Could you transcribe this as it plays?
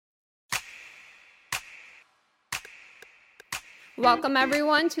Welcome,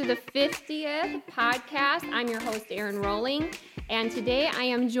 everyone, to the 50th podcast. I'm your host, Erin Rolling, and today I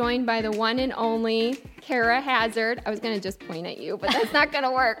am joined by the one and only Kara Hazard. I was going to just point at you, but that's not going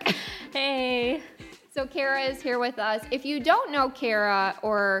to work. Hey. So Kara is here with us. If you don't know Kara,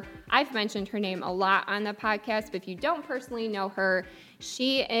 or I've mentioned her name a lot on the podcast, but if you don't personally know her,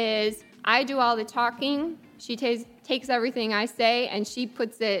 I do all the talking. She takes everything I say, and she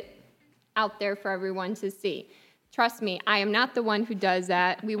puts it out there for everyone to see. Trust me, I am not the one who does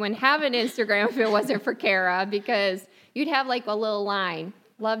that. We wouldn't have an Instagram if it wasn't for Kara, because you'd have like a little line,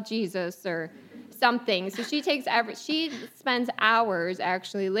 love Jesus or something. So she spends hours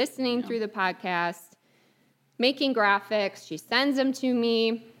actually listening through the podcast, making graphics. She sends them to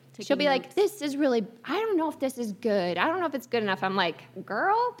me. She'll be like, this is really, I don't know if this is good. I don't know if it's good enough. I'm like,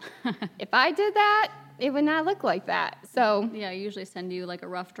 girl, if I did that, it would not look like that. So yeah, I usually send you like a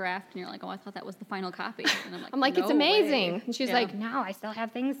rough draft, and you're like, oh, I thought that was the final copy. And I'm like, no it's amazing. way. And she's like, no, I still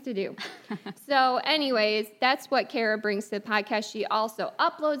have things to do. So anyways, that's what Kara brings to the podcast. She also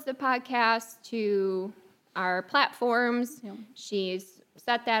uploads the podcast to our platforms. Yep. She's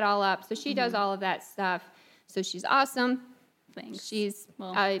set that all up. So she does all of that stuff. So she's awesome. Thanks. You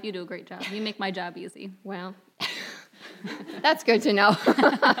do a great job. You make my job easy. Well, that's good to know.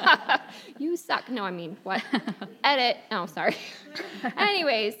 You suck. No, I mean, what? Edit. Oh, sorry.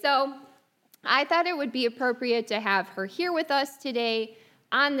 Anyways, so I thought it would be appropriate to have her here with us today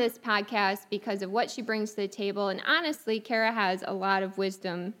on this podcast because of what she brings to the table. And honestly, Kara has a lot of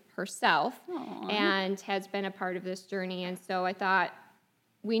wisdom herself. Aww. And has been a part of this journey. And so I thought,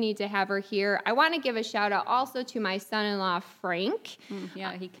 we need to have her here. I want to give a shout out also to my son-in-law, Frank.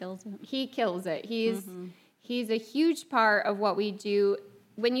 Yeah, he kills it. He kills it. He's a huge part of what we do.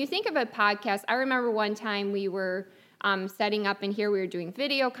 When you think of a podcast, I remember one time we were setting up in here. We were doing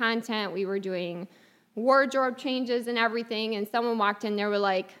video content. We were doing wardrobe changes and everything. And someone walked in there were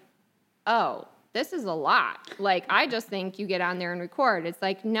like, oh, this is a lot. Like, I just think you get on there and record. It's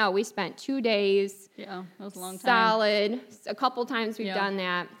like, no, we spent 2 days. Yeah, that was a long time. Solid. A couple times we've done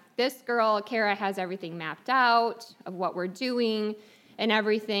that. This girl, Kara, has everything mapped out of what we're doing and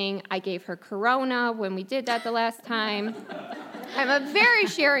everything. I gave her Corona when we did that the last time. I'm a very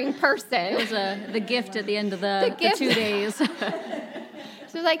sharing person. It was the gift at the end of the 2 days.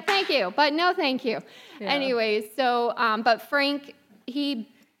 She was like, thank you, but no thank you. Yeah. Anyways, so, but Frank, he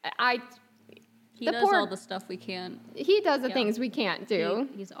does all the stuff we can't. He does the things we can't do.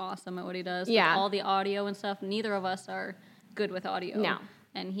 He's awesome at what he does. Yeah. With all the audio and stuff. Neither of us are good with audio. No.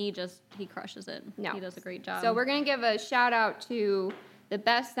 And he crushes it. No. He does a great job. So we're going to give a shout out to the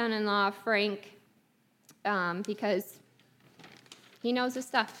best son-in-law, Frank, because he knows his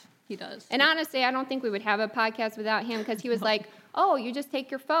stuff. He does. And honestly, I don't think we would have a podcast without him, because he was like, oh, you just take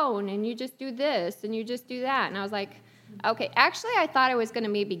your phone and you just do this and you just do that. And I was like, okay, actually, I thought I was going to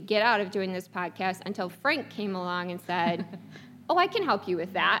maybe get out of doing this podcast until Frank came along and said, oh, I can help you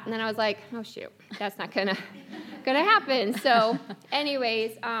with that. And then I was like, oh, shoot, that's not going to happen. So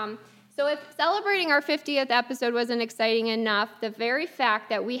anyways, so if celebrating our 50th episode wasn't exciting enough, the very fact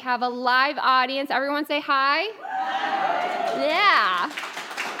that we have a live audience, everyone say hi. Yeah.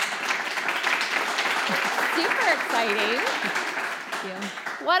 Super exciting. Yeah.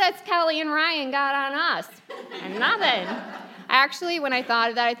 What has Kelly and Ryan got on us? And nothing. Actually, when I thought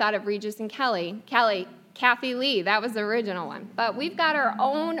of that, I thought of Regis and Kelly. Kathy Lee, that was the original one. But we've got our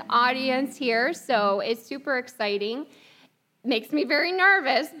own audience here, so it's super exciting. Makes me very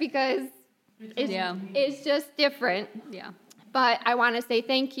nervous because it's just different. Yeah. But I want to say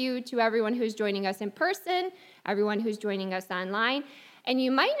thank you to everyone who's joining us in person, everyone who's joining us online. And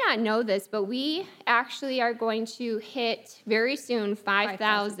you might not know this, but we actually are going to hit very soon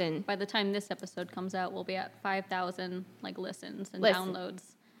 5,000. By the time this episode comes out, we'll be at 5,000 listens and downloads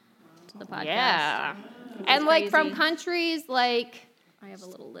to the podcast. Yeah. And from countries like, I have a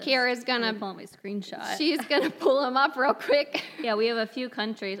little list. Kara's gonna pull out my screenshot. She's gonna pull them up real quick. Yeah, we have a few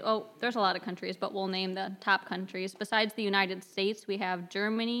countries. Oh, there's a lot of countries, but we'll name the top countries. Besides the United States, we have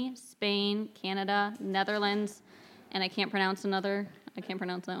Germany, Spain, Canada, Netherlands, and I can't pronounce that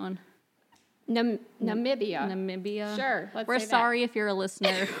one. Namibia. Sure. We're sorry if you're a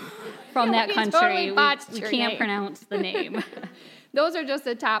listener from that country. Totally we can't pronounce the name. Those are just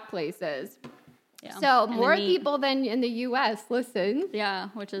the top places. Yeah. So more people than in the U.S. listen. Yeah,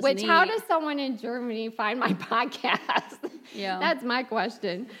 which neat. How does someone in Germany find my podcast? Yeah. That's my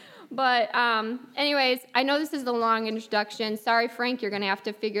question. But anyways, I know this is a long introduction. Sorry, Frank, you're going to have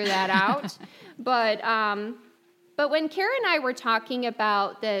to figure that out. But when Kara and I were talking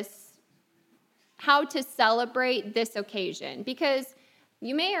about this, how to celebrate this occasion, because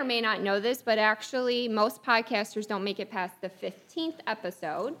you may or may not know this, but actually most podcasters don't make it past the 15th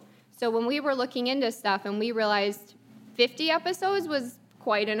episode. So when we were looking into stuff and we realized 50 episodes was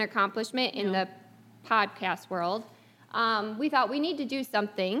quite an accomplishment in the podcast world, we thought we need to do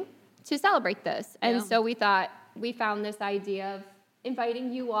something to celebrate this. And so we found this idea of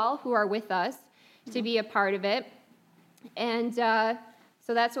inviting you all who are with us to be a part of it. And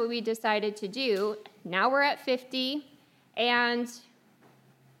so that's what we decided to do. Now we're at 50, and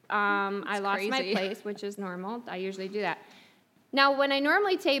I lost my place, which is normal. I usually do that. Now, when I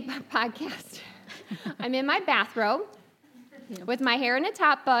normally tape a podcast, I'm in my bathrobe with my hair in a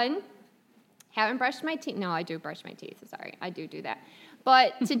top bun. Haven't brushed my teeth. No, I do brush my teeth. Sorry, I do that.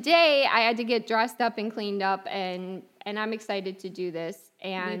 But today, I had to get dressed up and cleaned up, and I'm excited to do this.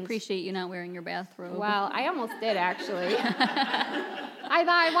 And we appreciate you not wearing your bathrobe. Well, I almost did, actually. I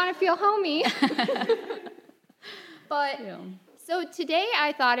thought I want to feel homey. But so today,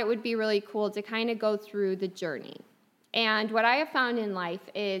 I thought it would be really cool to kind of go through the journey. And what I have found in life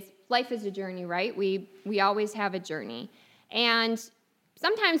is a journey, right? We always have a journey. And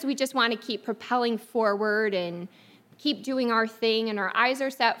sometimes we just want to keep propelling forward and keep doing our thing, and our eyes are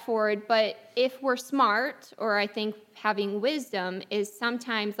set forward. But if we're smart, or I think having wisdom, is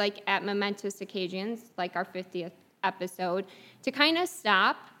sometimes like at momentous occasions, like our 50th episode, to kind of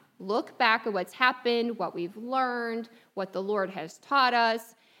stop, look back at what's happened, what we've learned, what the Lord has taught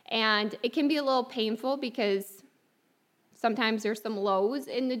us. And it can be a little painful because sometimes there's some lows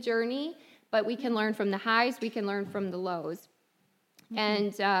in the journey, but we can learn from the highs, we can learn from the lows. Mm-hmm.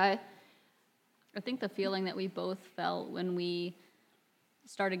 And I think the feeling that we both felt when we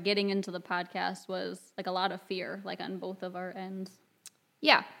started getting into the podcast was like a lot of fear, like on both of our ends.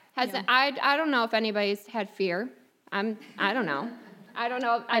 Yeah. I don't know if anybody's had fear. I don't know. I don't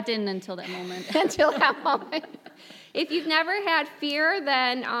know. I didn't until that moment. Until that moment. If you've never had fear,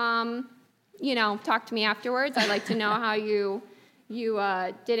 then, talk to me afterwards. I'd like to know how you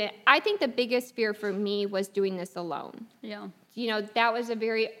did it. I think the biggest fear for me was doing this alone. Yeah. That was a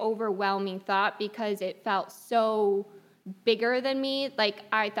very overwhelming thought because it felt so bigger than me. Like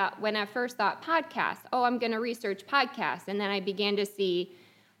I thought, when I first thought podcast, I'm going to research podcasts. And then I began to see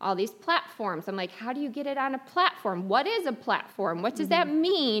all these platforms. I'm like, how do you get it on a platform? What is a platform? What does that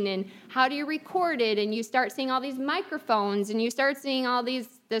mean? And how do you record it? And you start seeing all these microphones, and you start seeing all this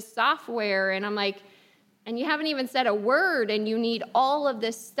software. And I'm like, and you haven't even said a word, and you need all of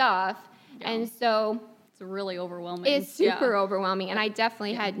this stuff. Yeah. And so it's really overwhelming. It's super overwhelming, and I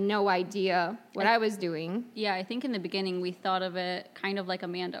definitely had no idea what I was doing. Yeah, I think in the beginning we thought of it kind of like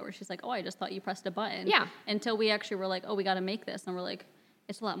Amanda, where she's like, I just thought you pressed a button. Yeah. Until we actually were like, we got to make this. And we're like,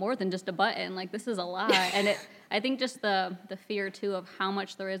 it's a lot more than just a button. Like, this is a lot. And I think just the fear, too, of how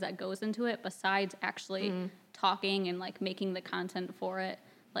much there is that goes into it besides actually talking and, like, making the content for it.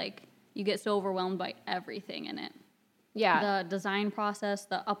 Like, you get so overwhelmed by everything in it. Yeah. The design process,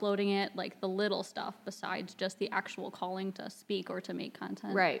 the uploading it, like the little stuff besides just the actual calling to speak or to make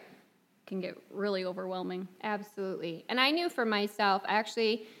content. Right. Can get really overwhelming. Absolutely. And I knew for myself,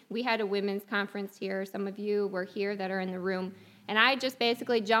 actually, we had a women's conference here. Some of you were here that are in the room. And I just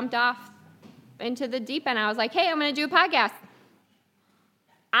basically jumped off into the deep end. I was like, hey, I'm going to do a podcast.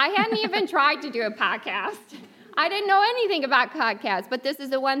 I hadn't even tried to do a podcast. I didn't know anything about podcasts, but this is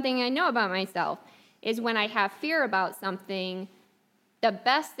the one thing I know about myself, is when I have fear about something, the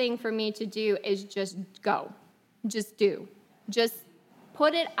best thing for me to do is just go. Just do. Just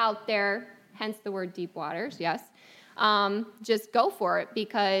put it out there, hence the word deep waters, yes. Just go for it,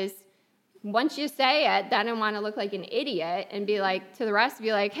 because once you say it, then I want to look like an idiot and be like, to the rest,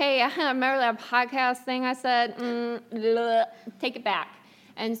 be like, hey, I remember that podcast thing I said, take it back.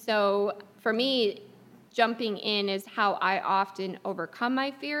 And so for me, jumping in is how I often overcome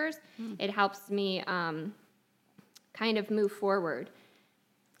my fears. It helps me kind of move forward.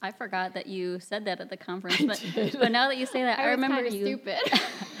 I forgot that you said that at the conference, but now that you say that, I remember you. Stupid.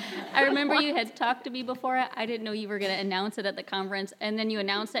 I remember you had talked to me before. I didn't know you were going to announce it at the conference, and then you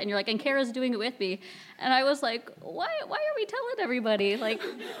announced it, and you're like, and Kara's doing it with me. And I was like, why are we telling everybody? Like,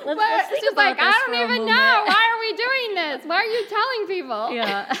 let's think about this I don't even know. Why are we doing this? Why are you telling people?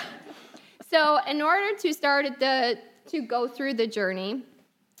 Yeah. So in order to start to go through the journey,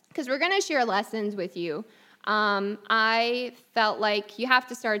 because we're going to share lessons with you, I felt like you have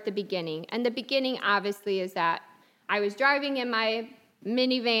to start at the beginning. And the beginning, obviously, is that I was driving in my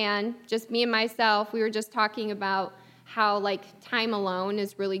minivan, just me and myself. We were just talking about how, like, time alone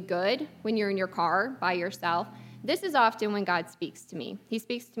is really good when you're in your car by yourself. This is often when God speaks to me. He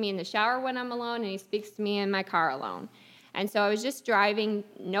speaks to me in the shower when I'm alone, and he speaks to me in my car alone. And so I was just driving,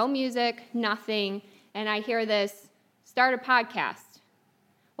 no music, nothing, and I hear this, start a podcast.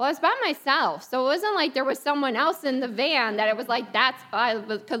 Well, I was by myself, so it wasn't like there was someone else in the van that it was like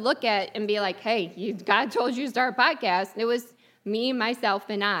could look at and be like, hey, God told you to start a podcast. It was me, myself,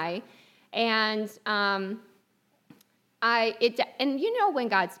 and I. And and you know when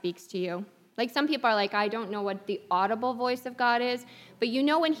God speaks to you. Like some people are like, I don't know what the audible voice of God is, but you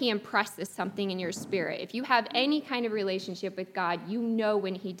know when he impresses something in your spirit. If you have any kind of relationship with God, you know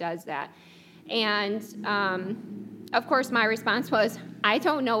when he does that. And of course, my response was, I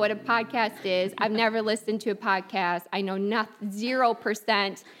don't know what a podcast is. I've never listened to a podcast. I know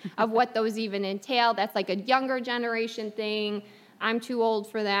 0% of what those even entail. That's like a younger generation thing. I'm too old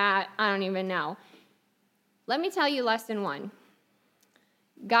for that. I don't even know. Let me tell you lesson 1.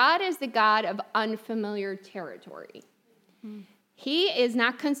 God is the God of unfamiliar territory. He is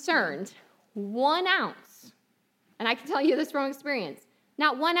not concerned 1 ounce, and I can tell you this from experience,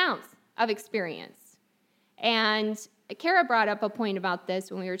 not 1 ounce of experience. And Kara brought up a point about this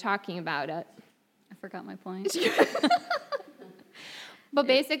when we were talking about it. I forgot my point. But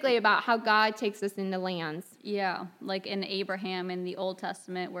basically about how God takes us into lands. Yeah, like in Abraham in the Old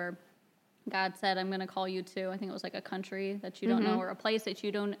Testament where God said, I'm going to call you to, I think it was like a country that you don't know or a place that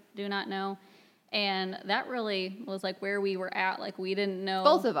you do not know. And that really was like where we were at. Like we didn't know.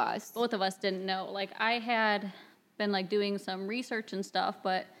 Both of us didn't know. Like I had been like doing some research and stuff,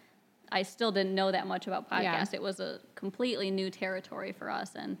 but I still didn't know that much about podcasts. Yeah. It was a completely new territory for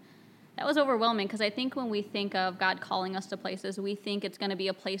us. And that was overwhelming because I think when we think of God calling us to places, we think it's going to be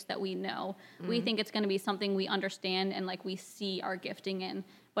a place that we know. We think it's going to be something we understand and like we see our gifting in.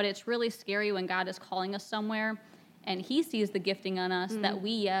 But it's really scary when God is calling us somewhere and he sees the gifting on us that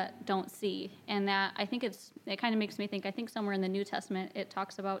we yet don't see. And that I think it kind of makes me think, I think somewhere in the New Testament it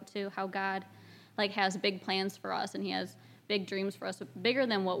talks about too how God like has big plans for us and he has big dreams for us, bigger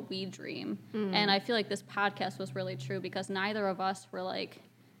than what we dream. And I feel like this podcast was really true because neither of us were like,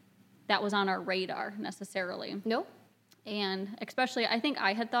 that was on our radar necessarily. Nope. And especially, I think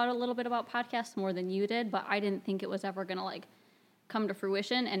I had thought a little bit about podcasts more than you did, but I didn't think it was ever going to like come to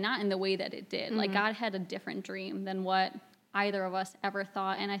fruition and not in the way that it did. Like God had a different dream than what either of us ever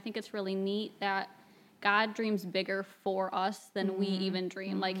thought. And I think it's really neat that God dreams bigger for us than we even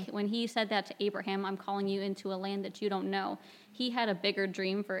dream. Like when he said that to Abraham, I'm calling you into a land that you don't know. He had a bigger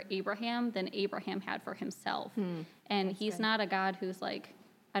dream for Abraham than Abraham had for himself. And he's not a God who's like,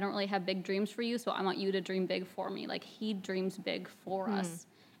 I don't really have big dreams for you, so I want you to dream big for me. Like he dreams big for us,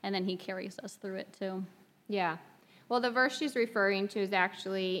 and then he carries us through it too. Yeah. Well, the verse she's referring to is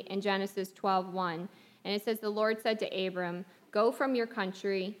actually in Genesis 12:1, and it says, the Lord said to Abram, go from your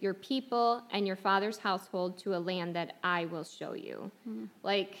country, your people, and your father's household to a land that I will show you.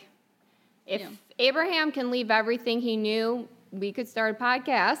 Like, if Abraham can leave everything he knew, we could start a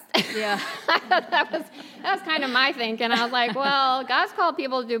podcast. Yeah. that was kind of my thinking. I was like, well, God's called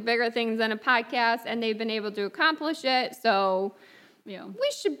people to do bigger things than a podcast, and they've been able to accomplish it, so we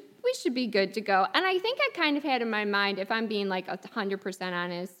should be good to go. And I think I kind of had in my mind, if I'm being like 100%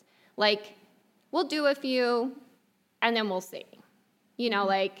 honest, like, we'll do a few, and then we'll see. You know,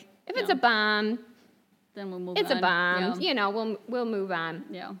 like, if it's a bomb, then we'll move on. It's a bomb. Yeah. You know, we'll move on.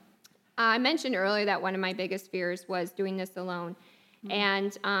 Yeah. I mentioned earlier that one of my biggest fears was doing this alone.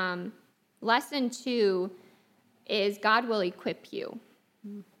 And lesson 2 is God will equip you.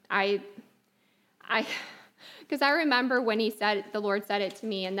 Because I remember when the Lord said it to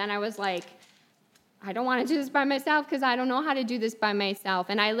me, and then I was like, I don't want to do this by myself because I don't know how to do this by myself.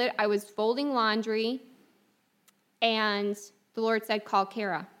 And I was folding laundry, and the Lord said, call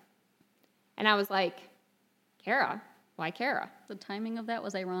Kara. And I was like, Kara? Why Kara? The timing of that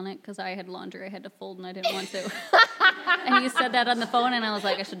was ironic because I had laundry I had to fold and I didn't want to. And you said that on the phone, and I was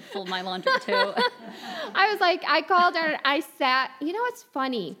like, I should fold my laundry too. I was like, I called her, I sat. You know what's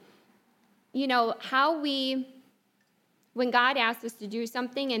funny? You know, when God asks us to do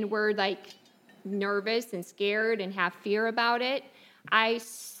something and we're like nervous and scared and have fear about it, I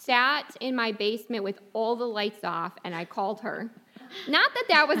sat in my basement with all the lights off and I called her. Not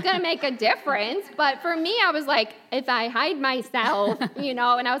that was going to make a difference, but for me, I was like, if I hide myself, you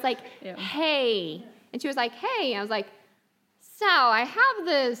know, and I was like, hey. And she was like, hey. I was like, so I have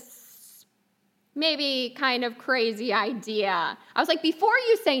this maybe kind of crazy idea. I was like, before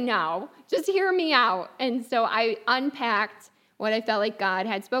you say no, just hear me out. And so I unpacked what I felt like God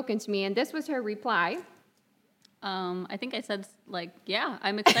had spoken to me, and this was her reply. I think I said, like, yeah,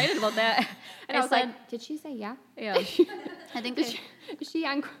 I'm excited about that. And I was said, like, did she say yeah? Yeah. I think is she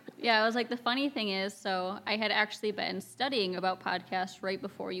on? Yeah, I was like, the funny thing is, so I had actually been studying about podcasts right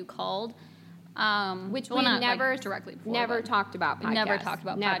before you called. Which we never directly before, never talked about podcasts. Never talked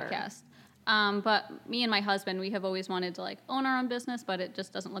about podcasts. But me and my husband, we have always wanted to like own our own business, but it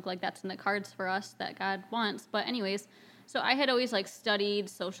just doesn't look like that's in the cards for us that God wants. But anyways, so I had always like studied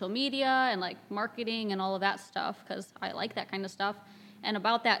social media and like marketing and all of that stuff because I like that kind of stuff. And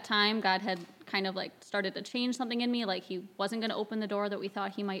about that time, God had kind of like started to change something in me. Like he wasn't going to open the door that we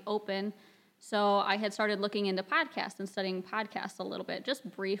thought he might open. So I had started looking into podcasts and studying podcasts a little bit, just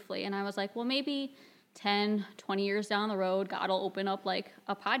briefly. And I was like, well, maybe 10, 20 years down the road, God will open up like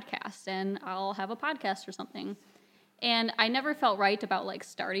a podcast and I'll have a podcast or something. And I never felt right about like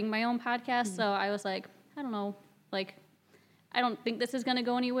starting my own podcast. So I was like, I don't know, like, I don't think this is going to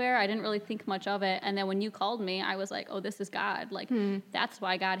go anywhere. I didn't really think much of it. And then when you called me, I was like, oh, this is God. Like, that's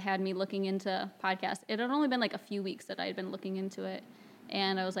why God had me looking into podcasts. It had only been like a few weeks that I had been looking into it.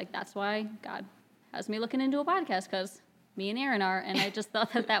 And I was like, that's why God has me looking into a podcast, because me and Aaron are. And I just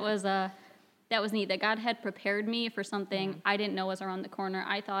thought that was neat, that God had prepared me for something I didn't know was around the corner.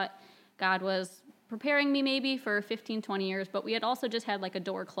 I thought God was preparing me maybe for 15, 20 years, but we had also just had like a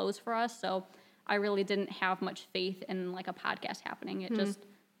door closed for us. So I really didn't have much faith in like a podcast happening. It just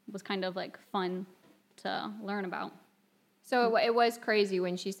was kind of like fun to learn about. So it was crazy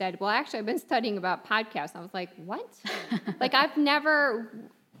when she said, well, actually, I've been studying about podcasts. I was like, what? Like, I've never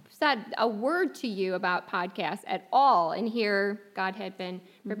said a word to you about podcasts at all. And here, God had been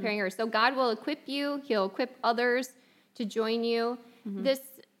preparing her. So God will equip you. He'll equip others to join you. This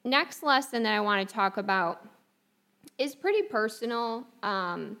next lesson that I want to talk about is pretty personal.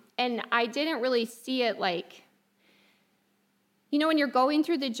 And I didn't really see it like, you know, when you're going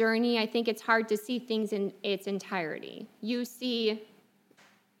through the journey, I think it's hard to see things in its entirety. You see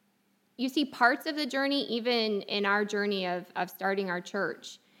parts of the journey, even in our journey of starting our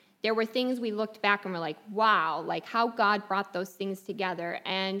church. There were things we looked back and were like, wow, like how God brought those things together.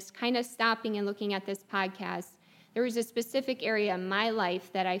 And kind of stopping and looking at this podcast, there was a specific area in my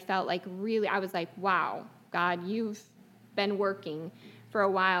life that I felt like really, I was like, wow, God, you've been working for a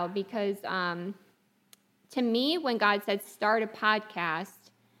while. Because to me, when God said start a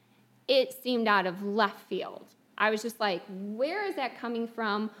podcast, it seemed out of left field. I was just like, where is that coming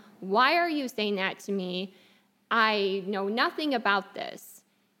from? Why are you saying that to me? I know nothing about this.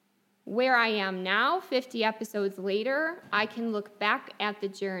 Where I am now, 50 episodes later, I can look back at the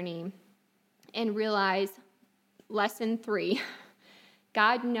journey and realize, lesson 3,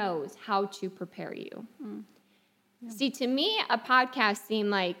 God knows how to prepare you. Yeah. See, to me, a podcast seemed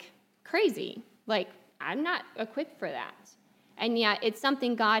like crazy. Like, I'm not equipped for that. And yet, it's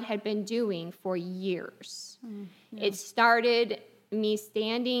something God had been doing for years. Yeah. It started me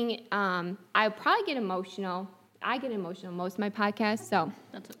standing. I probably get emotional. I get emotional most of my podcasts, so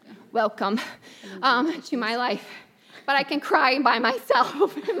that's okay. Welcome to my life. But I can cry by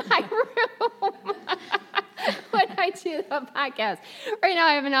myself in my room when I do the podcast. Right now,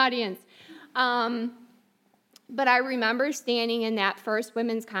 I have an audience. But I remember standing in that first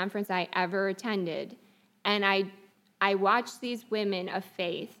women's conference I ever attended, and I watched these women of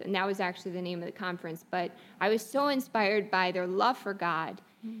faith, and that was actually the name of the conference, but I was so inspired by their love for God,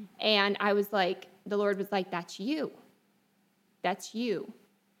 and I was like, the Lord was like, that's you. That's you.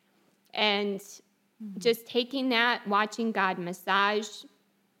 And just taking that, watching God massage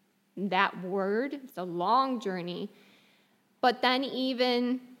that word, it's a long journey, but then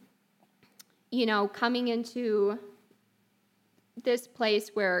even, you know, coming into this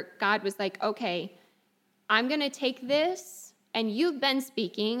place where God was like, okay, I'm going to take this, and you've been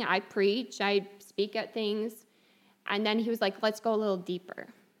speaking. I preach. I speak at things. And then he was like, let's go a little deeper.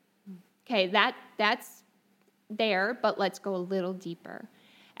 Okay, that's there, but let's go a little deeper.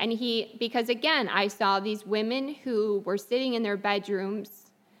 And because again, I saw these women who were sitting in their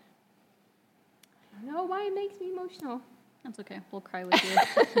bedrooms. I don't know why it makes me emotional. That's okay. We'll cry with you.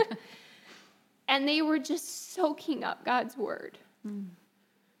 And they were just soaking up God's word.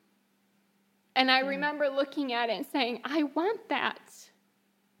 And I remember looking at it and saying, I want that.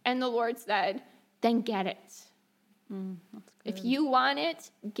 And the Lord said, then get it. If you want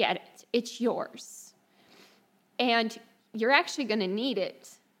it, get it. It's yours. And you're actually going to need it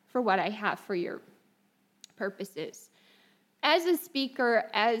for what I have for your purposes. As a speaker,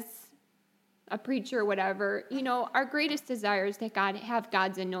 as a preacher, whatever, you know, our greatest desire is that God have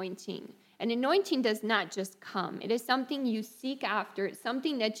God's anointing. And anointing does not just come. It is something you seek after. It's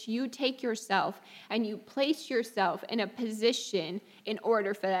something that you take yourself and you place yourself in a position in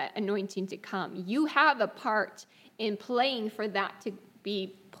order for that anointing to come. You have a part in playing for that to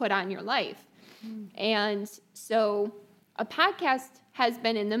be put on your life. And so a podcast has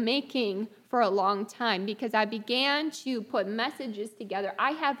been in the making for a long time because I began to put messages together.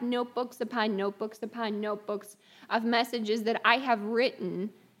 I have notebooks upon notebooks upon notebooks of messages that I have written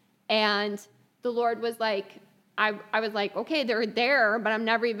And the Lord was like, I was like, okay, they're there, but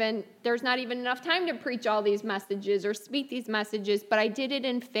there's not even enough time to preach all these messages or speak these messages, but I did it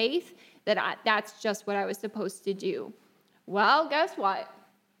in faith that that's just what I was supposed to do. Well, guess what?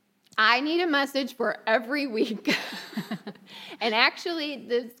 I need a message for every week. And actually,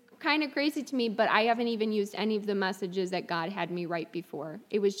 this is kind of crazy to me, but I haven't even used any of the messages that God had me write before.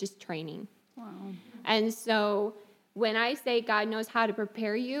 It was just training. Wow. And so when I say God knows how to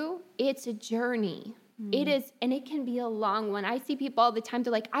prepare you, it's a journey. It is, and it can be a long one. I see people all the time,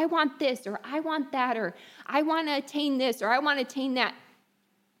 they're like, I want this, or I want that, or I want to attain this, or I want to attain that.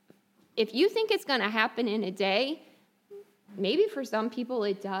 If you think it's going to happen in a day, maybe for some people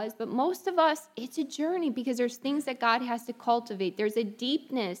it does, but most of us, it's a journey because there's things that God has to cultivate. There's a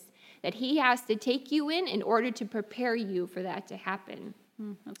deepness that he has to take you in order to prepare you for that to happen.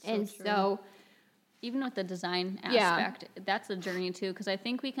 That's And true. so Even with the design aspect, that's a journey too, because I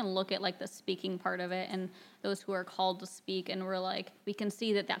think we can look at like the speaking part of it and those who are called to speak, and we're like, we can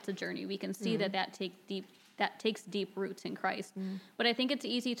see that that's a journey. We can see that takes deep roots in Christ. But I think it's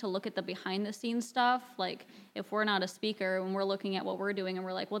easy to look at the behind the scenes stuff. Like if we're not a speaker and we're looking at what we're doing and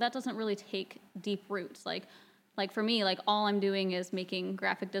we're like, well, that doesn't really take deep roots. Like for me, like all I'm doing is making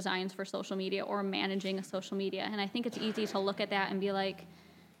graphic designs for social media or managing a social media. And I think it's easy to look at that and be like,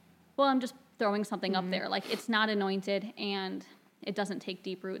 well, I'm just throwing something up there. Like it's not anointed and it doesn't take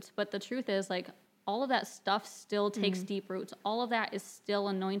deep roots. But the truth is, like, all of that stuff still takes deep roots. All of that is still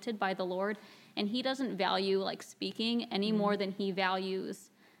anointed by the Lord. And he doesn't value like speaking any more than he values,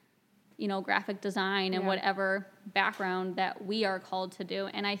 graphic design and whatever background that we are called to do.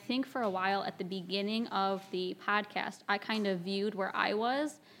 And I think for a while at the beginning of the podcast, I kind of viewed where I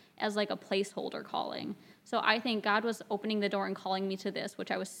was as like a placeholder calling. So I think God was opening the door and calling me to this, which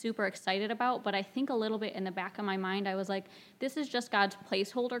I was super excited about. But I think a little bit in the back of my mind, I was like, this is just God's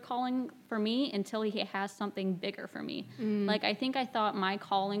placeholder calling for me until he has something bigger for me. Like, I think I thought my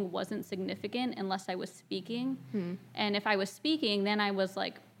calling wasn't significant unless I was speaking. And if I was speaking, then I was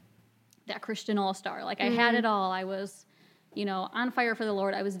like that Christian all-star. Like I had it all. I was, on fire for the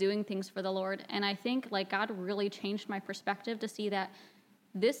Lord. I was doing things for the Lord. And I think like God really changed my perspective to see that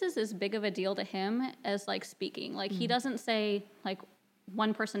this is as big of a deal to him as like speaking. Like he doesn't say like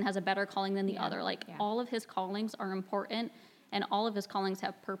one person has a better calling than the other. Like all of his callings are important and all of his callings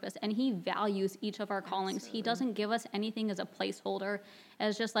have purpose, and he values each of our callings. Absolutely. He doesn't give us anything as a placeholder,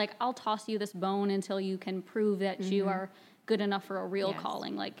 as just like, I'll toss you this bone until you can prove that you are good enough for a real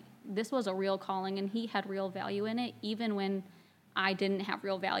calling. Like this was a real calling and he had real value in it, even when I didn't have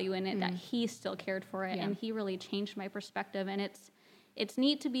real value in it, that he still cared for it. And he really changed my perspective. And it's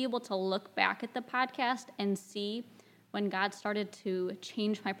neat to be able to look back at the podcast and see when God started to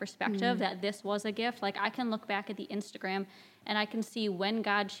change my perspective that this was a gift. Like I can look back at the Instagram and I can see when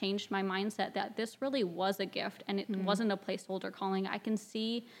God changed my mindset that this really was a gift and it wasn't a placeholder calling. I can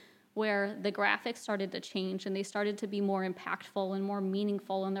see where the graphics started to change and they started to be more impactful and more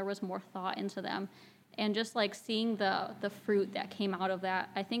meaningful, and there was more thought into them. And just like seeing the fruit that came out of that.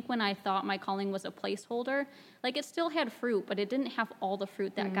 I think when I thought my calling was a placeholder, like it still had fruit, but it didn't have all the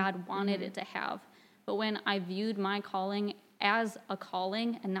fruit that God wanted it to have. But when I viewed my calling as a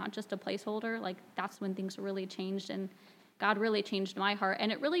calling and not just a placeholder, like that's when things really changed, and God really changed my heart.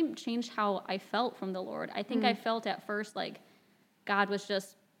 And it really changed how I felt from the Lord. I think I felt at first like God was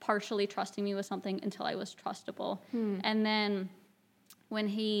just partially trusting me with something until I was trustable. And then when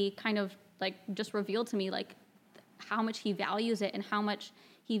he kind of like just revealed to me like how much he values it and how much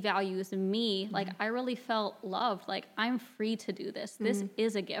he values me, like I really felt loved. Like I'm free to do this. This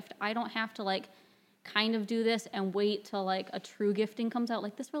is a gift. I don't have to like kind of do this and wait till like a true gifting comes out.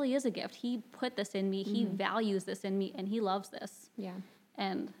 Like this really is a gift. He put this in me. He values this in me and he loves this. Yeah.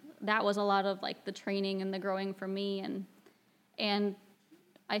 And that was a lot of like the training and the growing for me. And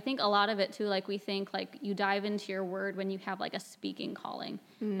I think a lot of it too, like we think like you dive into your word when you have like a speaking calling.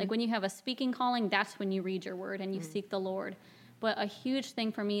 Like when you have a speaking calling, that's when you read your word and you seek the Lord. But a huge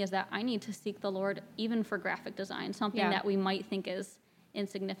thing for me is that I need to seek the Lord even for graphic design, something that we might think is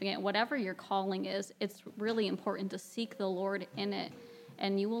insignificant. Whatever your calling is, it's really important to seek the Lord in it,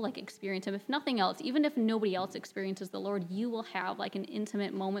 and you will like experience him. If nothing else, even if nobody else experiences the Lord, you will have like an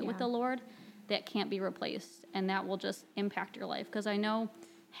intimate moment with the Lord that can't be replaced, and that will just impact your life. Because I know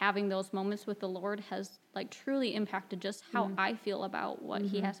having those moments with the Lord has like truly impacted just how I feel about what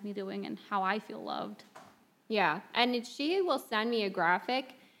he has me doing and how I feel loved. Yeah. And she will send me a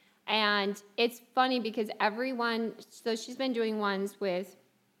graphic, and it's funny because so she's been doing ones with,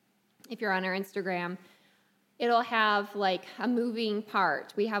 if you're on our Instagram, it'll have like a moving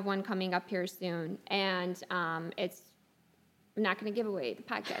part. We have one coming up here soon, and I'm not going to give away the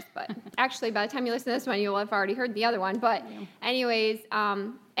podcast, but actually by the time you listen to this one, you'll have already heard the other one. But anyways,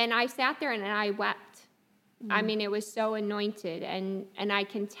 and I sat there and I wept. I mean, it was so anointed. And I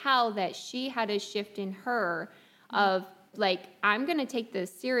can tell that she had a shift in her of like, I'm going to take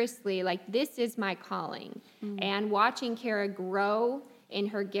this seriously. Like, this is my calling. And watching Kara grow in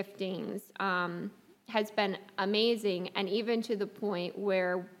her giftings has been amazing. And even to the point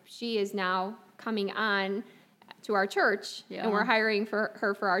where she is now coming on to our church, and we're hiring for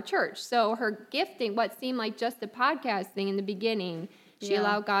her for our church. So her gifting, what seemed like just a podcast thing in the beginning, she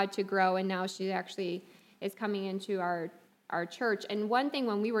allowed God to grow, and now she actually is coming into our church. And one thing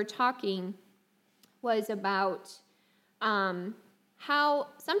when we were talking was about how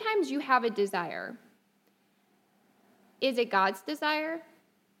sometimes you have a desire. Is it God's desire,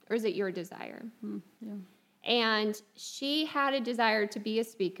 or is it your desire? And she had a desire to be a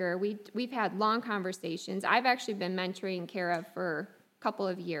speaker. We've had long conversations. I've actually been mentoring Kara for a couple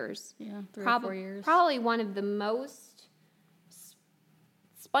of years. 3 or 4 years. Probably one of the most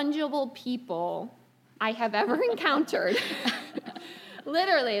spongeable people I have ever encountered.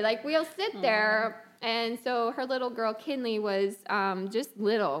 Literally, like we'll sit there, and so her little girl Kinley was just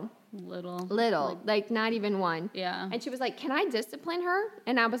little, like not even one. Yeah. And she was like, "Can I discipline her?"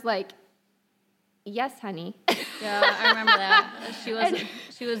 And I was like, "Yes, honey." Yeah, I remember that.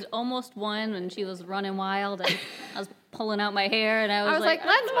 She was almost 1 when she was running wild, and I was pulling out my hair, and I was like,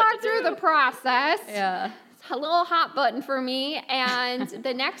 "Let's walk through the process." Yeah. It's a little hot button for me. And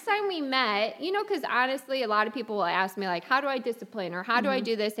the next time we met, because honestly, a lot of people will ask me, like, how do I discipline, or how do I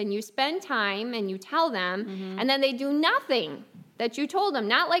do this? And you spend time and you tell them, and then they do nothing that you told them.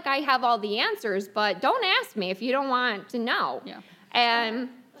 Not like I have all the answers, but don't ask me if you don't want to know. Yeah. And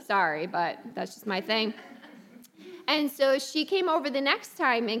sorry, but that's just my thing. And so she came over the next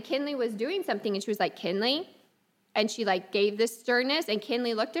time, and Kinley was doing something, and she was like, "Kinley?" And she like gave this sternness, and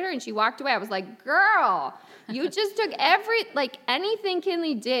Kinley looked at her and she walked away. I was like, "Girl, you just took anything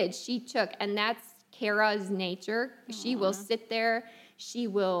Kinley did, she took." And that's Kara's nature. She will sit there, she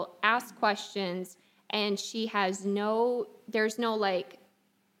will ask questions, and she has there's no like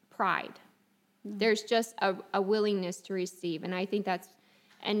pride. There's just a willingness to receive. And I think that's,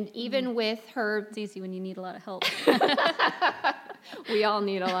 and even with her, It's easy when you need a lot of help. we all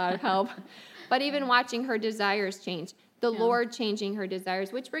need a lot of help. But even watching her desires change, the Lord changing her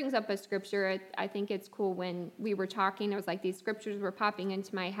desires, which brings up a scripture. I think it's cool when we were talking, it was like these scriptures were popping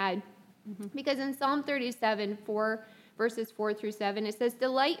into my head. Because in Psalm 37, verses 4 through 7, it says,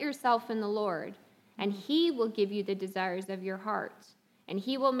 "Delight yourself in the Lord, and he will give you the desires of your heart. And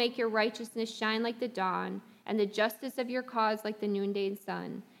he will make your righteousness shine like the dawn, and the justice of your cause like the noonday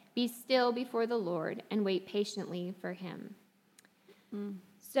sun. Be still before the Lord, and wait patiently for him."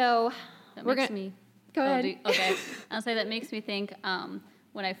 So That we're makes going to me go ahead. Okay. I'll say that makes me think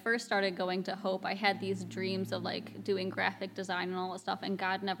when I first started going to Hope, I had these dreams of like doing graphic design and all that stuff, and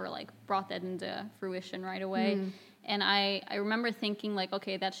God never like brought that into fruition right away. And I remember thinking like,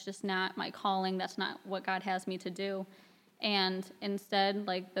 okay, that's just not my calling. That's not what God has me to do. And instead,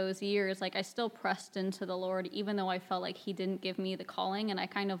 like those years, like I still pressed into the Lord, even though I felt like he didn't give me the calling. And I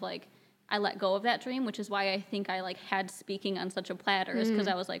kind of like, I let go of that dream, which is why I think I like had speaking on such a platter, is because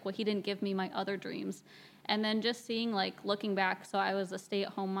I was like, well, he didn't give me my other dreams. And then just seeing, like, looking back, so I was a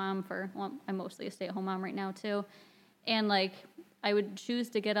stay-at-home mom I'm mostly a stay-at-home mom right now too. And like, I would choose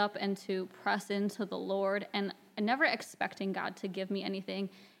to get up and to press into the Lord, and never expecting God to give me anything,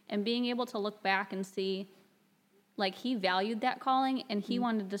 and being able to look back and see, like, he valued that calling, and he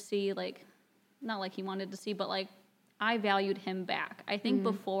wanted to see, like, not like he wanted to see, but like, I valued him back. I think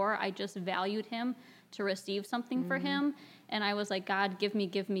before I just valued him to receive something for him. And I was like, God, give me,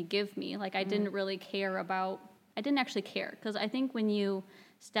 give me, give me. Like, I didn't really care I didn't actually care. Because I think when you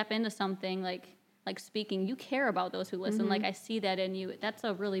step into something like speaking, you care about those who listen. Like, I see that in you. That's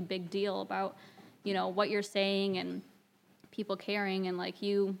a really big deal about, what you're saying and people caring. And like,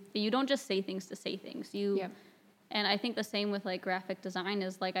 you don't just say things to say things. And I think the same with like graphic design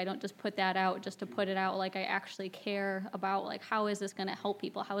is like, I don't just put that out just to put it out. Like, I actually care about like, how is this going to help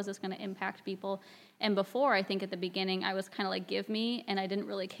people? How is this going to impact people? And before, I think at the beginning, I was kind of like, give me, and I didn't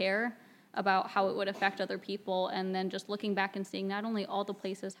really care about how it would affect other people. And then just looking back and seeing not only all the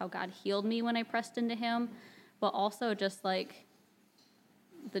places how God healed me when I pressed into him, but also just like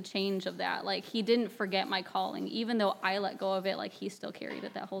the change of that. Like, he didn't forget my calling. Even though I let go of it, like, he still carried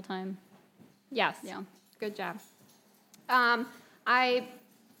it that whole time. Yes. Yeah. Good job.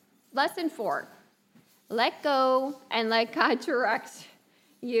 Lesson 4, let go and let God direct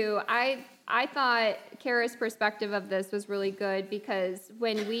I thought Kara's perspective of this was really good because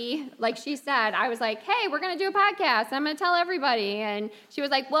when we, like she said, I was like, hey, we're going to do a podcast. I'm going to tell everybody. And she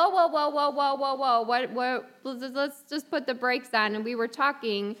was like, whoa. Let's just put the brakes on. And we were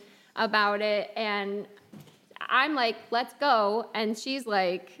talking about it. And I'm like, let's go. And she's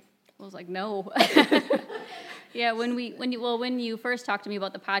like, I was like, no. Yeah, when you first talked to me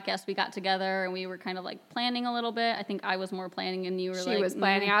about the podcast, we got together and we were kind of like planning a little bit. I think I was more planning and you were she was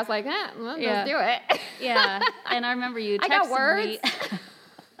planning. I was like, let's do it. Yeah, and I remember you texted I got words. me.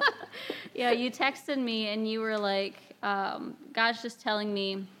 Yeah, you texted me and you were like, God's just telling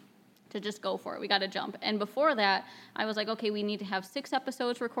me to just go for it. We got to jump. And before that, I was like, okay, we need to have 6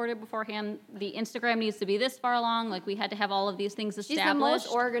 episodes recorded beforehand. The Instagram needs to be this far along. Like, we had to have all of these things established. She's the most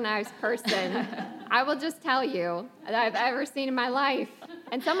organized person I will just tell you that I've ever seen in my life.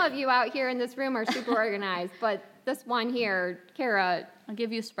 And some of you out here in this room are super organized, but this one here, Kara. I'll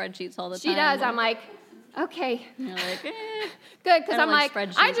give you spreadsheets all the time. She does. I'm like, okay. And you're like, Good, because I'm like,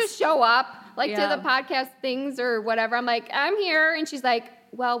 I just show up, to the podcast things or whatever. I'm like, I'm here. And she's like,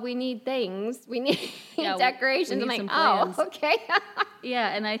 well, we need things. We need decorations. We need I'm like, oh, okay.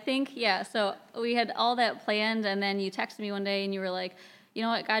 Yeah, and I think, so we had all that planned, and then you texted me one day, and you were like, you know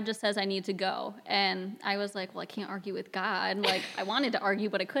what, God just says I need to go. And I was like, well, I can't argue with God. Like, I wanted to argue,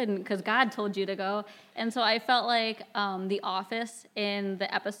 but I couldn't because God told you to go. And so I felt like The Office in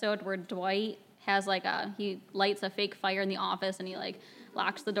the episode where Dwight has he lights a fake fire in the office, and he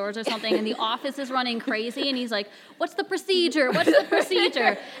locks the doors or something, and the office is running crazy, and he's like, what's the procedure?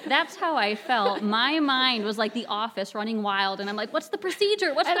 That's how I felt. My mind was like the office running wild, and I'm like, what's the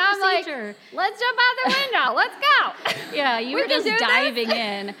procedure? What's the procedure? Like, let's jump out the window. Let's go. Yeah, you were just diving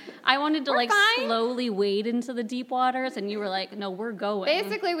in. I wanted to slowly wade into the deep waters, and you were like, no, we're going.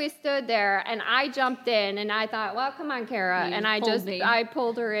 Basically, we stood there, and I jumped in, and I thought, well, come on, Kara. And I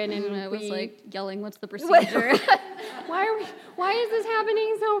pulled her in, and I was yelling, what's the procedure? Why is this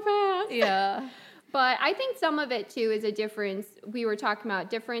happening so fast? Yeah. But I think some of it, too, is a difference. We were talking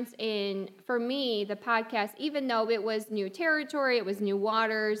about difference in, for me, the podcast, even though it was new territory, it was new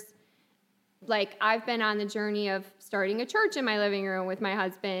waters. I've been on the journey of starting a church in my living room with my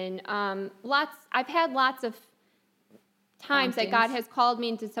husband. I've had lots of times that God has called me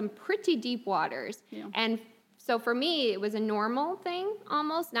into some pretty deep waters. Yeah. And so for me, it was a normal thing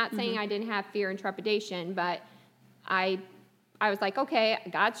almost, not saying I didn't have fear and trepidation, but I was like, okay,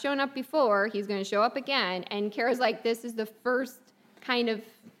 God's shown up before. He's going to show up again. And Kara's like, this is the first kind of...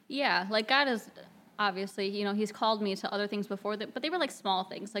 Yeah, God is obviously, he's called me to other things before, but they were small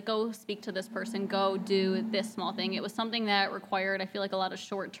things. Go speak to this person, go do this small thing. It was something that required, I feel a lot of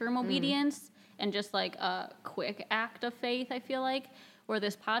short-term obedience and just a quick act of faith, I feel like. Where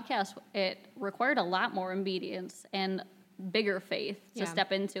this podcast, it required a lot more obedience and bigger faith to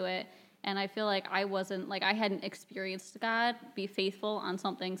step into it. And I feel like I wasn't, I hadn't experienced God be faithful on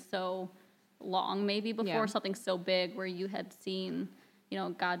something so long maybe before, something so big where you had seen,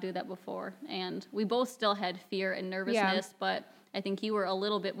 God do that before. And we both still had fear and nervousness, but I think you were a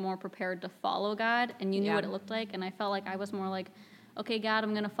little bit more prepared to follow God, and you knew what it looked like. And I felt like I was more like, okay, God,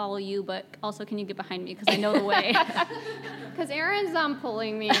 I'm going to follow you, but also can you get behind me because I know the way. Because Erin's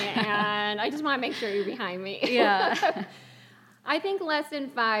pulling me, and I just want to make sure you're behind me. Yeah. I think lesson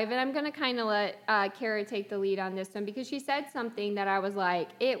 5, and I'm going to kind of let Kara take the lead on this one because she said something that I was like,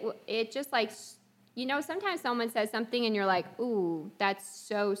 it just sometimes someone says something and you're like, ooh, that's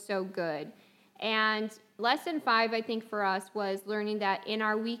so, so good. And lesson 5, I think for us was learning that in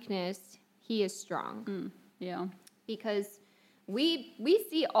our weakness, he is strong. Yeah. Because we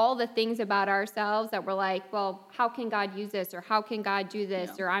see all the things about ourselves that we're like, well, how can God use this? Or how can God do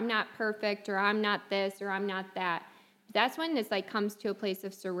this? Or I'm not perfect, or I'm not this, or I'm not that. That's when this comes to a place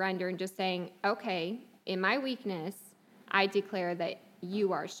of surrender and just saying, okay, in my weakness, I declare that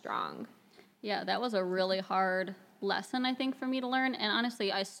you are strong. Yeah, that was a really hard lesson, I think, for me to learn. And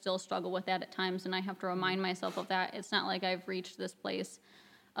honestly, I still struggle with that at times, and I have to remind myself of that. It's not like I've reached this place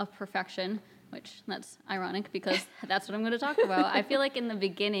of perfection, which that's ironic because that's what I'm going to talk about. I feel like in the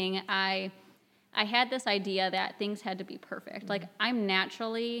beginning, I had this idea that things had to be perfect. I'm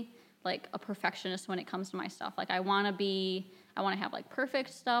naturally... a perfectionist when it comes to my stuff. I want to have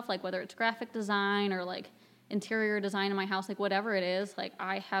perfect stuff, whether it's graphic design or interior design in my house, whatever it is,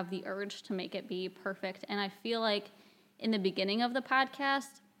 I have the urge to make it be perfect. And I feel like in the beginning of the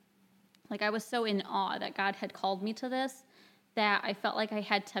podcast, I was so in awe that God had called me to this that I felt like I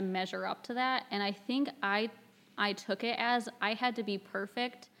had to measure up to that. And I think I took it as I had to be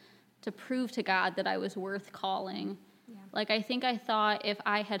perfect to prove to God that I was worth calling. Yeah. I think I thought if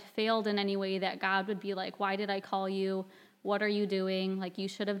I had failed in any way that God would be like, why did I call you? what are you doing? Like, you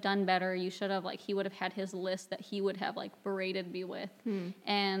should have done better. You should have, like, he would have had his list that he would have, like, berated me with.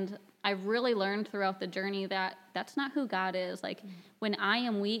 And I've really learned throughout the journey that that's not who God is. Like, when I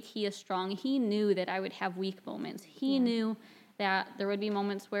am weak, he is strong. He knew that I would have weak moments. He knew that there would be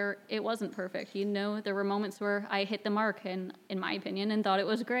moments where it wasn't perfect. You know, there were moments where I hit the mark, and in my opinion, and thought it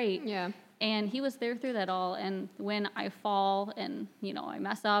was great. Yeah. And he was there through that all. And when I fall and, you know, I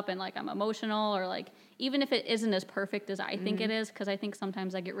mess up and, like, I'm emotional, or, like, even if it isn't as perfect as I think it is, because I think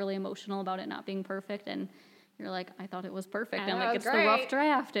sometimes I get really emotional about it not being perfect, and you're like, I thought it was perfect. And, like, it's the rough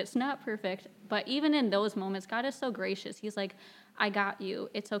draft. It's not perfect. But even in those moments, God is so gracious. He's like, I got you.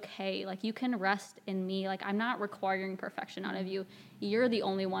 It's okay. Like, you can rest in me. Like, I'm not requiring perfection out of you. You're the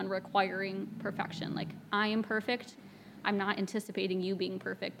only one requiring perfection. Like, I am perfect. I'm not anticipating you being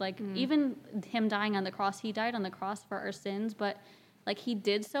perfect. Like, even him dying on the cross, he died on the cross for our sins, but, like, he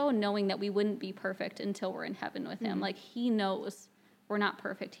did so knowing that we wouldn't be perfect until we're in heaven with him. Like, he knows we're not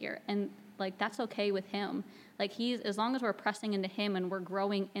perfect here. And, like, that's okay with him. Like, as long as we're pressing into him and we're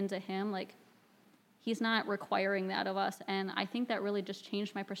growing into him, like, he's not requiring that of us. And I think that really just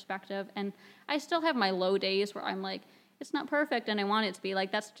changed my perspective. And I still have my low days where I'm like, it's not perfect and I want it to be.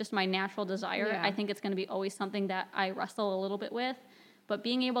 Like, that's just my natural desire. Yeah. I think it's going to be always something that I wrestle a little bit with. But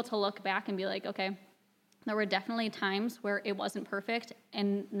being able to look back and be like, okay, there were definitely times where it wasn't perfect,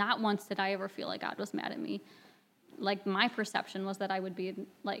 and not once did I ever feel like God was mad at me. Like, my perception was that I would be,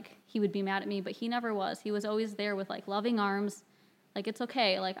 like, he would be mad at me, but he never was. He was always there with, like, loving arms. Like, it's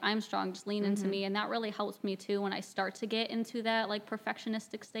okay. Like, I'm strong. Just lean into me. And that really helps me, too, when I start to get into that, like,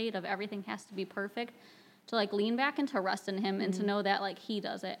 perfectionistic state of everything has to be perfect, to, like, lean back and to rest in him and to know that, like, he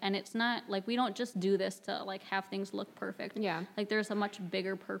does it. And it's not, like, we don't just do this to, like, have things look perfect. Yeah. Like, there's a much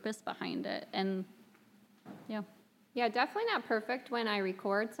bigger purpose behind it. And, yeah. Yeah, definitely not perfect when I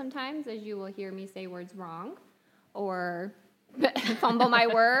record sometimes, as you will hear me say words wrong or fumble my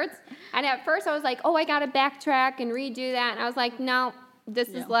words. And at first I was like, oh, I got to backtrack and redo that. And I was like, no, this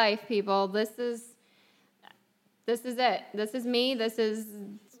is life, people. This is it. This is me.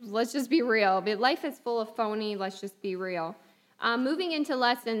 Let's just be real. But life is full of phony. Let's just be real. Moving into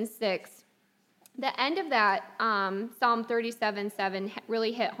lesson 6. The end of that, Psalm 37:7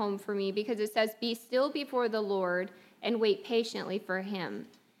 really hit home for me, because it says, be still before the Lord and wait patiently for him.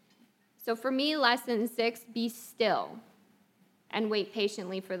 So for me, lesson 6, be still and wait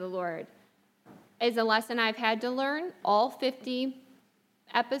patiently for the Lord, is a lesson I've had to learn all 50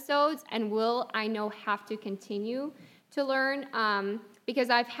 episodes, and will, I know, have to continue to learn, because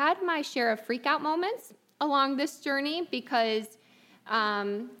I've had my share of freak out moments along this journey, because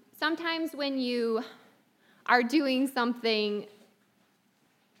sometimes when you are doing something,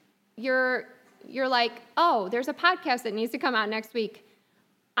 you're like, oh, there's a podcast that needs to come out next week.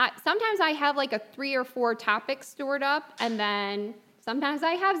 Sometimes I have like a 3 or 4 topics stored up, and then sometimes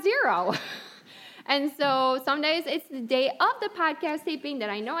I have 0. And so some days it's the day of the podcast taping that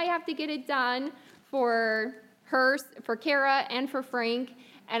I know I have to get it done for Kara, and for Frank,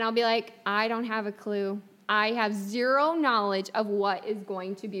 and I'll be like, I don't have a clue. I have 0 knowledge of what is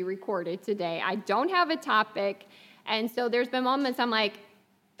going to be recorded today. I don't have a topic. And so there's been moments I'm like,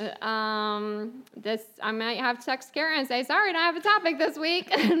 I might have to text Kara and say, sorry, I don't have a topic this week.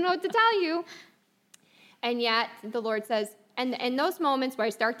 I don't know what to tell you. And yet the Lord says, and in those moments where I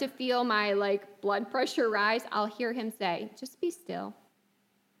start to feel my, like, blood pressure rise, I'll hear him say, just be still.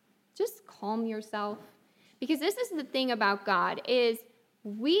 Just calm yourself. Because this is the thing about God, is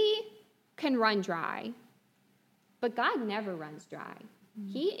we can run dry, but God never runs dry.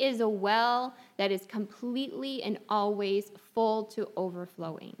 He is a well that is completely and always full to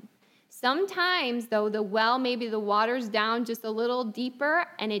overflowing. Sometimes, though, the well, maybe the water's down just a little deeper,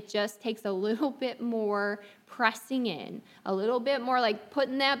 and it just takes a little bit more pressing in, a little bit more like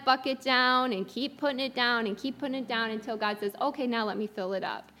putting that bucket down and keep putting it down and keep putting it down until God says, okay, now let me fill it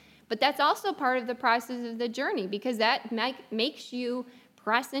up. But that's also part of the process of the journey, because that makes you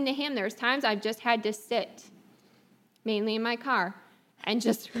press into him. There's times I've just had to sit, mainly in my car, and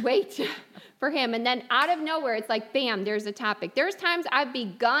just wait for him. And then out of nowhere, it's like, bam, there's a topic. There's times I've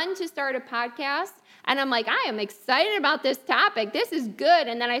begun to start a podcast, and I'm like, I am excited about this topic. This is good.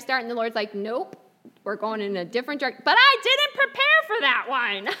 And then I start, and the Lord's like, nope, we're going in a different direction. But I didn't prepare for that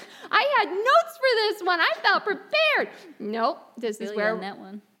one. I had notes for this one. I felt prepared. Nope, this is where that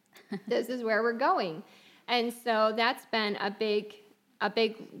one. this is where we're going. And so that's been a big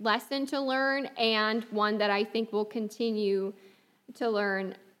lesson to learn, and one that I think we'll continue to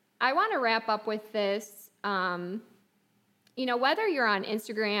learn. I want to wrap up with this. Whether you're on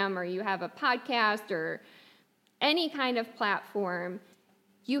Instagram or you have a podcast or any kind of platform,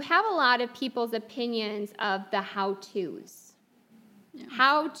 you have a lot of people's opinions of the how-tos. Yeah.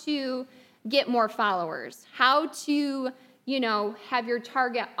 How to get more followers, how to, have your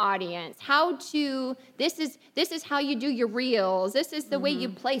target audience, this is how you do your reels, this is the way you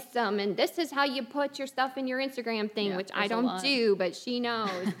place them, and this is how you put your stuff in your Instagram thing, which I don't do, but she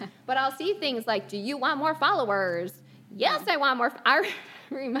knows. But I'll see things like, do you want more followers? Yes, I want more. I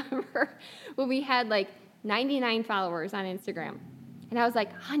remember when we had 99 followers on Instagram, and I was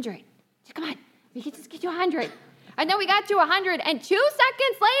like, 100. Come on, we can just get to 100. And then we got to 100, and 2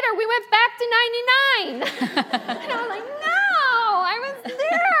 seconds later, we went back to 99. And I was like, no, I was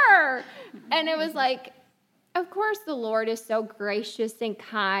there. And it was like, of course, the Lord is so gracious and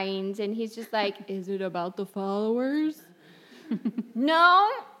kind, and he's just like, is it about the followers? No,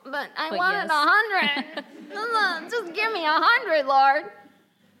 but I wanted 100. Just give me 100, Lord.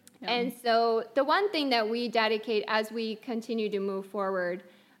 Yeah. And so the one thing that we dedicate as we continue to move forward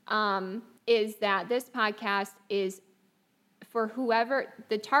is that this podcast is for whoever,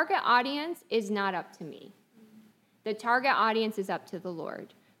 the target audience is not up to me. The target audience is up to the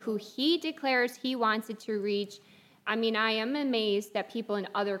Lord, who he declares he wants it to reach. I mean, I am amazed that people in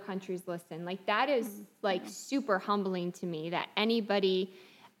other countries listen. That is super humbling to me that anybody,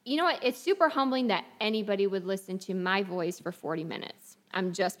 it's super humbling that anybody would listen to my voice for 40 minutes.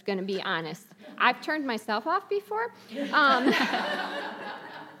 I'm just going to be honest. I've turned myself off before. Yeah.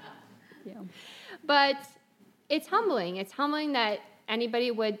 But it's humbling. It's humbling that anybody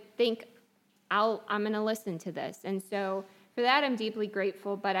would think, I'm going to listen to this. And so for that, I'm deeply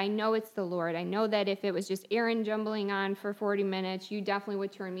grateful, but I know it's the Lord. I know that if it was just Aaron jumbling on for 40 minutes, you definitely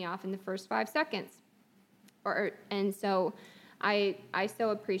would turn me off in the first 5 seconds. And so I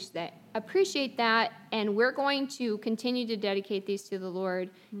so appreciate that, and we're going to continue to dedicate these to the Lord,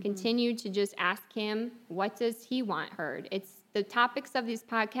 continue to just ask him, what does he want heard? It's the topics of these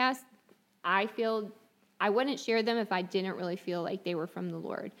podcasts. I feel I wouldn't share them if I didn't really feel like they were from the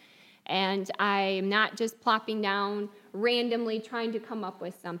Lord. And I'm not just plopping down randomly trying to come up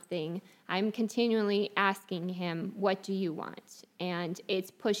with something. I'm continually asking him, what do you want? And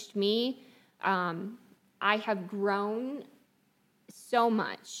it's pushed me. I have grown so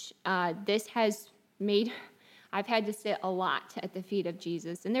much. This has made, I've had to sit a lot at the feet of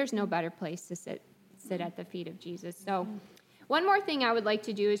Jesus, and there's no better place to sit at the feet of Jesus. So one more thing I would like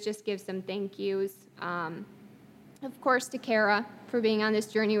to do is just give some thank yous. Of course, to Kara for being on this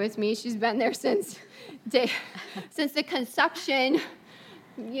journey with me. She's been there since the conception, of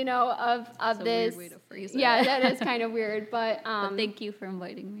That's this. A weird way to phrase it. Yeah, that is kind of weird, but thank you for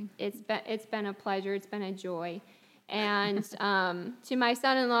inviting me. It's been a pleasure. It's been a joy. And to my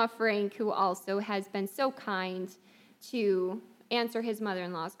son-in-law, Frank, who also has been so kind to answer his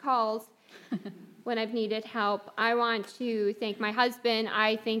mother-in-law's calls when I've needed help. I want to thank my husband.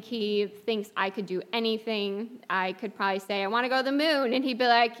 I think he thinks I could do anything. I could probably say, I want to go to the moon, and he'd be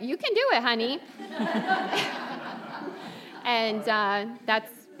like, you can do it, honey. And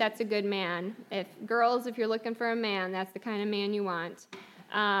that's a good man. If you're looking for a man, that's the kind of man you want.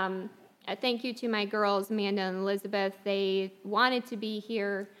 Thank you to my girls, Amanda and Elizabeth. They wanted to be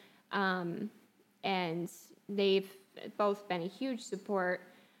here, and they've both been a huge support.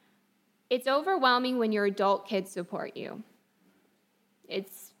 It's overwhelming when your adult kids support you.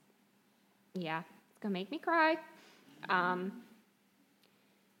 It's going to make me cry.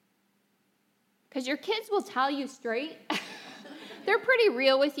 Because your kids will tell you straight. They're pretty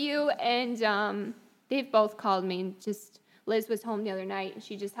real with you, and they've both called me. And Liz was home the other night, and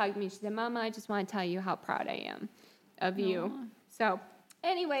she just hugged me. She said, Mama, I just want to tell you how proud I am of you. So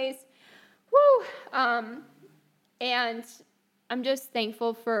anyways, and I'm just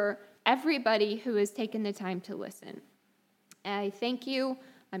thankful for everybody who has taken the time to listen. I thank you.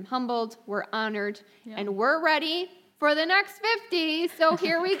 I'm humbled. We're honored. Yeah. And we're ready for the next 50. So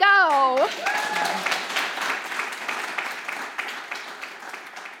here we go.